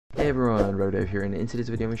Hey everyone, RoDev here, and in today's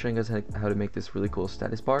video I'm showing you guys how to make this really cool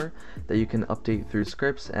status bar that you can update through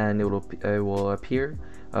scripts, and it will appear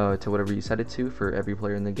to whatever you set it to for every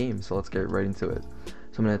player in the game. So let's get right into it.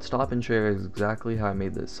 So I'm going to stop and show you guys exactly how I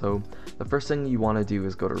made this. So the first thing you want to do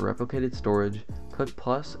is go to replicated storage, click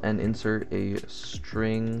plus, and insert a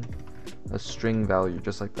string value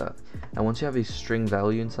just like that. And once you have a string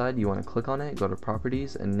value inside, you want to click on it, go to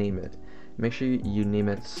properties, and name it. Make sure you name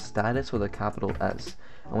it status with a capital S.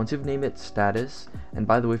 And once you've named it status, and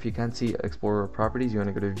by the way, if you can't see Explorer properties, you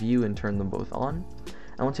want to go to view and turn them both on.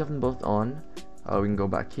 And once you have them both on, we can go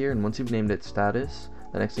back here, and once you've named it status,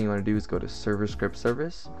 the next thing you want to do is go to server script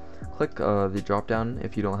service, click the drop down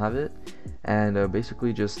if you don't have it, and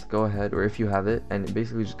basically just go ahead, or if you have it, and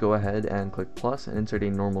basically just go ahead and click plus and insert a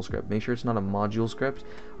normal script. Make sure it's not a module script,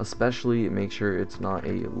 especially make sure it's not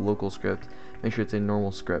a local script, make sure it's a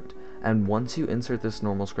normal script. And once you insert this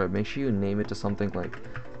normal script, make sure you name it to something like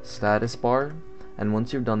status bar, and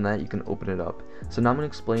once you've done that, you can open it up. So now I'm going to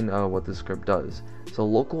explain what this script does. So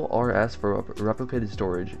local rs for replicated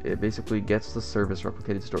storage, it basically gets the service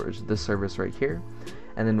replicated storage, this service right here,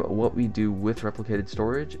 and then what we do with replicated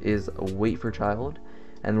storage is wait for child,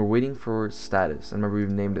 and we're waiting for status, and remember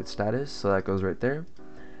we've named it status, so that goes right there.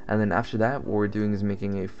 And then after that, what we're doing is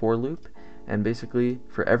making a for loop, and basically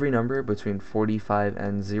for every number between 45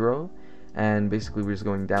 and 0, and basically we're just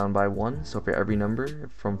going down by 1, so for every number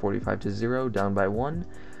from 45 to 0 down by 1,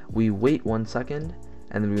 we wait 1 second,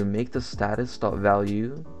 and then we make the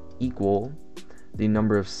status.value equal the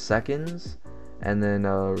number of seconds, and then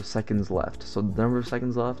seconds left, so the number of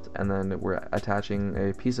seconds left, and then we're attaching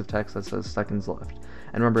a piece of text that says seconds left.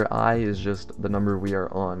 And remember, I is just the number we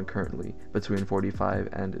are on currently between 45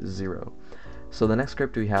 and 0. So the next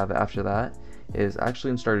script we have after that is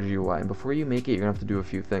actually in Starter GUI, and before you make it, you're gonna have to do a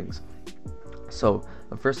few things. So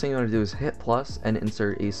the first thing you want to do is hit plus and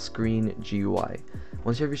insert a screen GUI.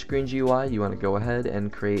 Once you have your screen GUI, you want to go ahead and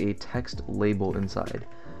create a text label inside,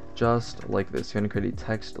 just like this. You're going to create a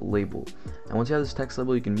text label, and once you have this text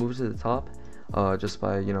label, you can move it to the top just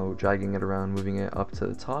by dragging it around, moving it up to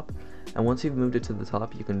the top. And once you've moved it to the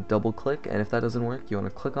top, you can double click, and if that doesn't work, you want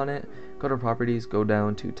to click on it, go to properties, go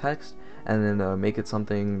down to text, and then make it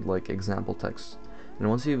something like example text. And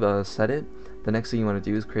once you've set it, the next thing you want to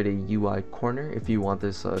do is create a UI corner. If you want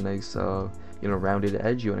this nice rounded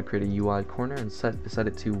edge, you want to create a UI corner and set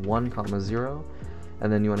it to 1, 0,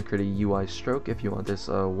 and then you want to create a UI stroke if you want this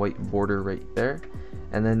white border right there.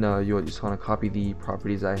 And then you just want to copy the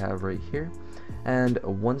properties I have right here. And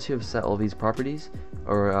once you have set all these properties,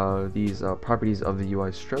 or these properties of the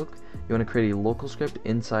UI stroke, you want to create a local script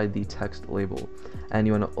inside the text label, and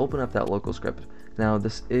you want to open up that local script. Now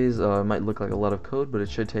this is might look like a lot of code, but it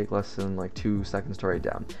should take less than like 2 seconds to write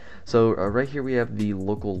down. So right here we have the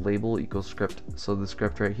local label equals script, so the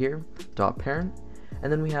script right here dot parent,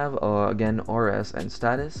 and then we have again rs and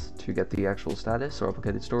status to get the actual status or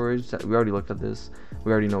replicated storage. We already looked at this,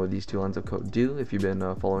 we already know what these 2 lines of code do if you've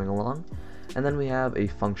been following along. And then we have a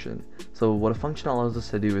function. So what a function allows us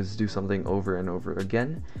to do is do something over and over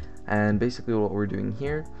again, and basically what we're doing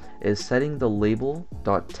here is setting the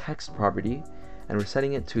label.text property, and we're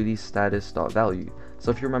setting it to the status.value.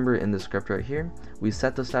 So if you remember in the script right here, we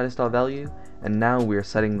set the status.value, and now we are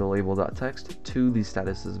setting the label.text to the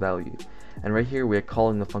status's value. And right here we're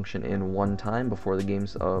calling the function in 1 time before the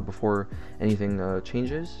game's before anything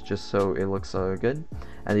changes, just so it looks good,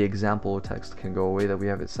 and the example text can go away that we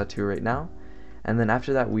have it set to right now. And then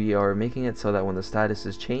after that, we are making it so that when the status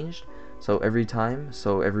is changed, so every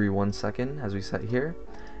 1 second, as we set here,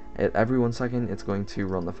 every 1 second it's going to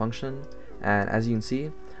run the function. And as you can see,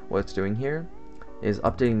 what it's doing here is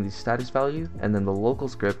updating the status value, and then the local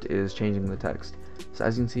script is changing the text. So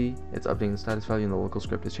as you can see, it's updating the status value and the local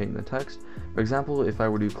script is changing the text. For example, if I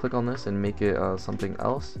were to click on this and make it something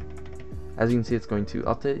else, as you can see, it's going to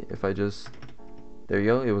update. If I just, there you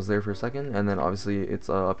go, it was there for a second, and then obviously it's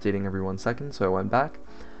updating every 1 second, so I went back.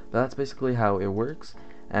 But that's basically how it works,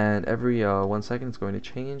 and every 1 second it's going to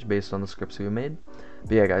change based on the scripts we made.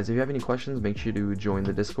 But yeah guys, if you have any questions, make sure to join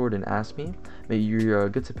the Discord and ask me. You're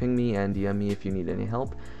good to ping me and DM me if you need any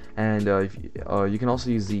help. And you can also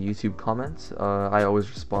use the YouTube comments. I always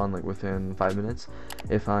respond like within 5 minutes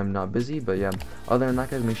if I'm not busy. But yeah, other than that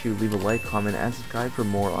guys, make sure you leave a like, comment, and subscribe for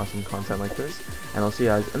more awesome content like this. And I'll see you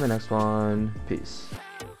guys in the next one. Peace.